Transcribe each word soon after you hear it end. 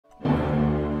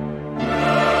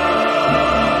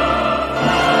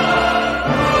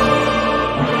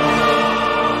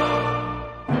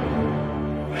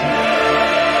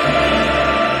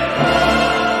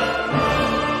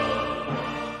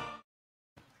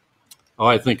Oh,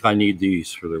 I think I need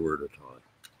these for the Word of Todd.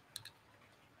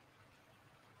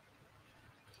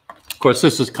 Of course,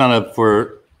 this is kind of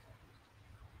for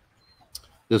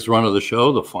this run of the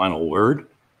show, the final word.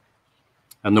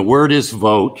 And the word is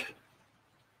vote.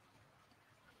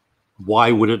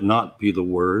 Why would it not be the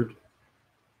word?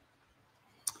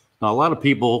 Now, a lot of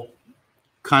people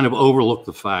kind of overlook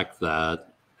the fact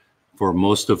that for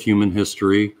most of human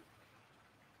history,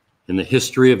 in the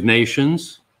history of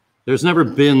nations, there's never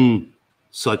been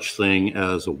such thing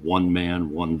as a one man,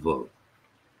 one vote.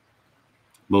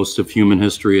 Most of human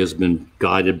history has been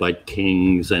guided by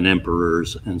kings and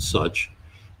emperors and such,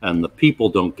 and the people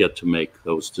don't get to make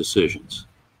those decisions.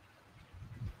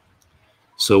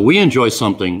 So we enjoy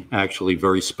something actually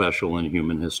very special in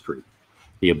human history,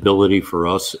 the ability for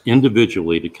us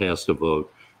individually to cast a vote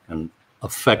and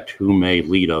affect who may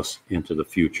lead us into the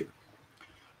future.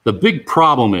 The big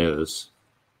problem is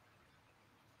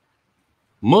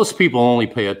most people only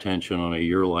pay attention on a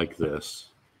year like this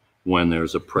when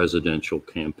there's a presidential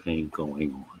campaign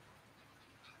going on.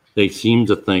 They seem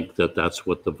to think that that's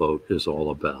what the vote is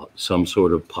all about, some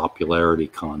sort of popularity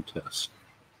contest.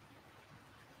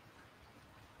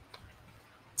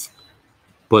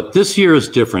 But this year is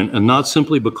different, and not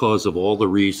simply because of all the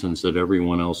reasons that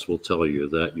everyone else will tell you,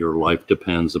 that your life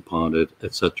depends upon it,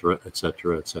 etc.,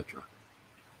 etc., etc.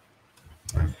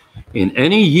 In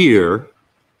any year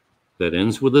that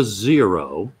ends with a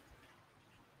 0,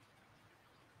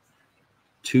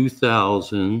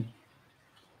 2000,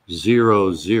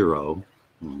 00,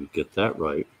 let me get that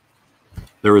right,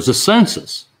 there is a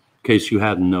census, in case you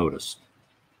hadn't noticed.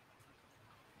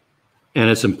 And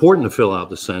it's important to fill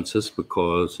out the census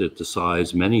because it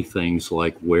decides many things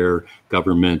like where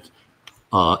government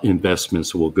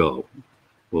investments will go.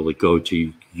 Will it go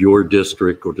to your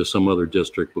district or to some other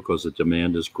district because the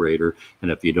demand is greater?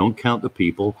 And if you don't count the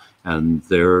people and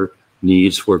their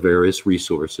needs for various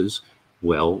resources,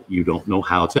 well, you don't know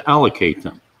how to allocate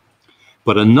them.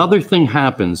 But another thing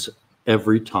happens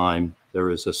every time there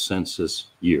is a census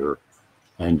year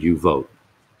and you vote.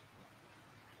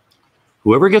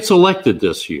 Whoever gets elected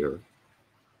this year,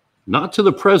 not to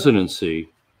the presidency,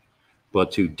 but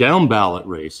to down ballot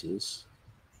races,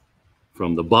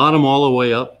 from the bottom all the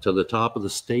way up to the top of the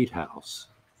state house,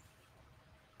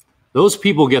 those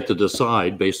people get to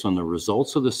decide, based on the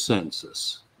results of the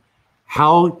census,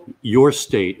 how your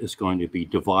state is going to be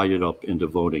divided up into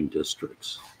voting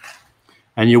districts.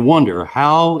 And you wonder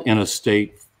how in a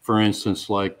state, for instance,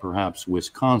 like perhaps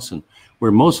Wisconsin,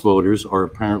 where most voters are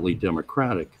apparently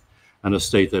Democratic, and a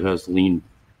state that has leaned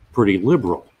pretty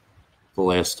liberal the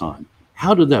last time,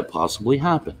 how did that possibly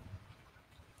happen?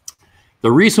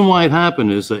 The reason why it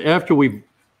happened is that after we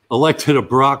elected a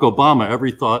Barack Obama,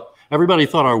 everybody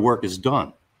thought our work is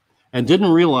done and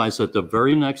didn't realize that the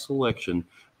very next election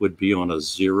would be on a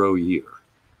 0 year,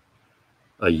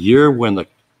 a year when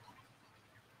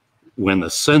the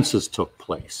census took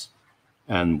place.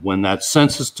 And when that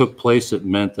census took place, it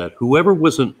meant that whoever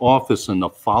was in office in the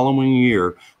following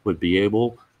year would be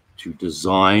able to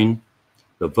design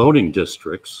the voting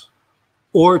districts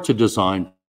or to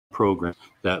design programs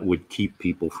that would keep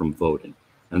people from voting.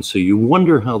 And so you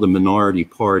wonder how the minority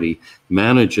party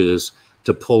manages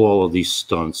to pull all of these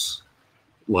stunts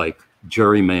like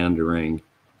gerrymandering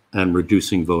and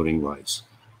reducing voting rights.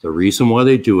 The reason why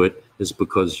they do it is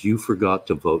because you forgot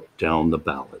to vote down the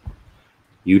ballot.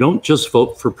 You don't just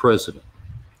vote for president.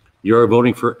 You are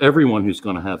voting for everyone who's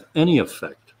going to have any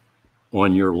effect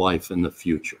on your life in the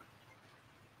future.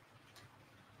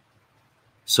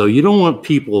 So you don't want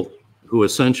people who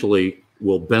essentially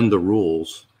will bend the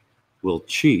rules, will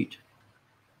cheat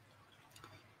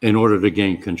in order to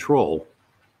gain control,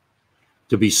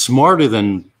 to be smarter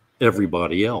than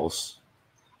everybody else,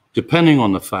 depending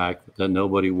on the fact that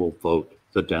nobody will vote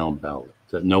the down ballot,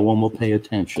 that no one will pay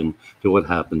attention to what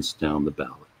happens down the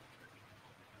ballot.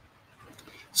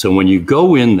 So when you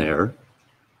go in there,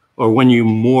 or when you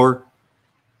more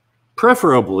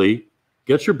preferably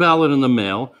get your ballot in the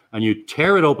mail and you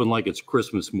tear it open like it's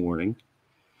Christmas morning,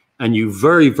 and you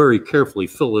very, very carefully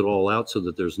fill it all out so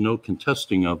that there's no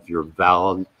contesting of your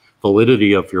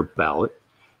validity of your ballot,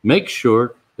 make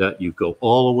sure that you go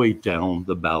all the way down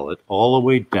the ballot, all the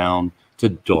way down to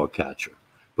dog catcher,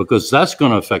 because that's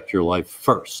going to affect your life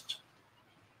first.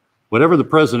 Whatever the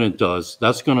president does,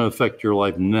 that's going to affect your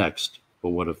life next. But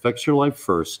what affects your life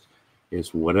first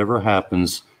is whatever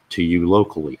happens to you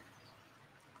locally.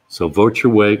 So vote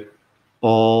your way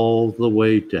all the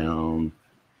way down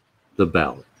the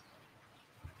ballot.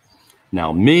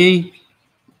 Now, me,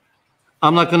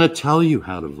 I'm not going to tell you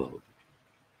how to vote.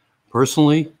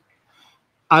 Personally,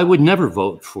 I would never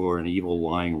vote for an evil,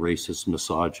 lying, racist,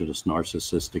 misogynist,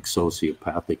 narcissistic,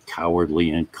 sociopathic,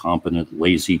 cowardly, incompetent,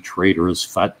 lazy, traitorous,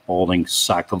 fat, balding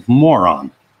sack of moron.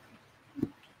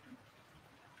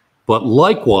 But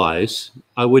likewise,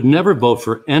 I would never vote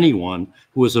for anyone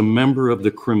who is a member of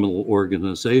the criminal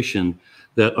organization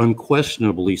that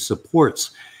unquestionably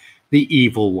supports the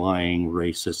evil, lying,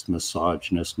 racist,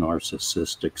 misogynist,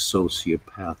 narcissistic,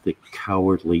 sociopathic,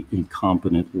 cowardly,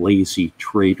 incompetent, lazy,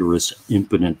 traitorous,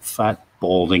 impotent, fat,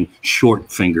 balding,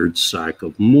 short-fingered sack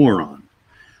of moron.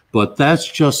 But that's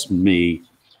just me.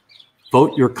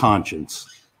 Vote your conscience.